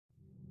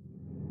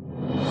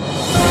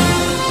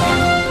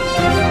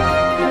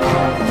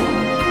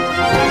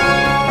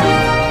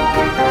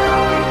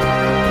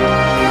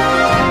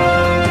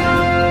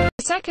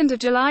2nd of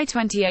July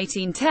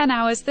 2018, 10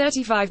 hours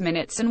 35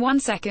 minutes and 1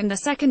 second. The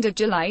 2nd of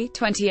July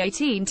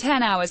 2018,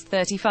 10 hours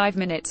 35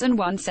 minutes and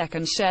 1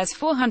 second. Shares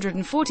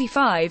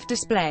 445.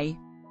 Display.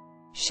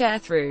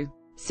 Sharethrough.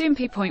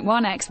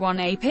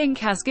 Soompi.1x1 Apink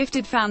has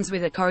gifted fans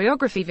with a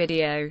choreography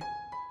video.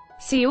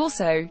 See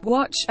also,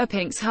 watch,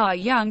 Apink's High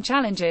Young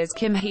challenges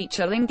Kim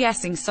Hee-chul in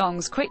guessing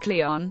songs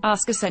quickly on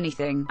Ask Us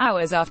Anything,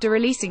 hours after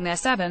releasing their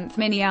 7th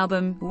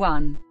mini-album,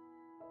 1.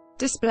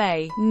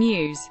 Display.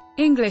 News.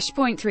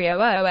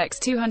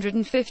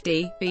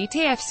 English.300x250,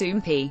 BTF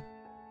Soompi.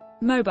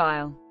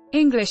 Mobile.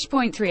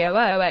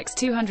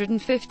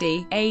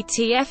 English.300x250,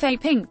 ATF.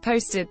 Apink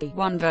posted the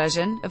one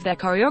version of their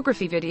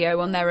choreography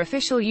video on their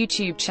official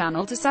YouTube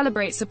channel to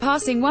celebrate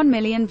surpassing 1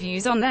 million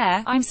views on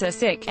their I'm So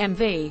Sick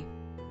MV.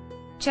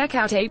 Check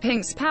out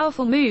Apink's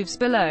powerful moves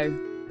below.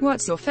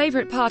 What's your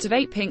favorite part of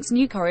Apink's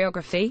new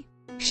choreography?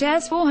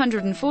 Shares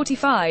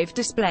 445.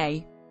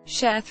 Display.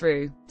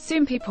 Sharethrough.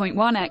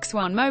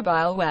 Soompi.1x1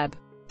 Mobile Web.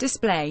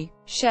 Display.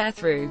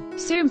 Sharethrough.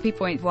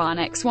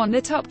 Soompi.1x1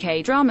 The top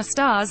K-drama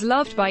stars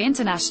loved by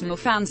international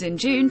fans in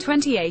June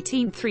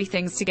 2018. 3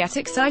 things to get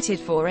excited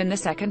for in the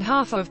second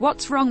half of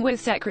What's Wrong with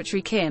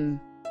Secretary Kim.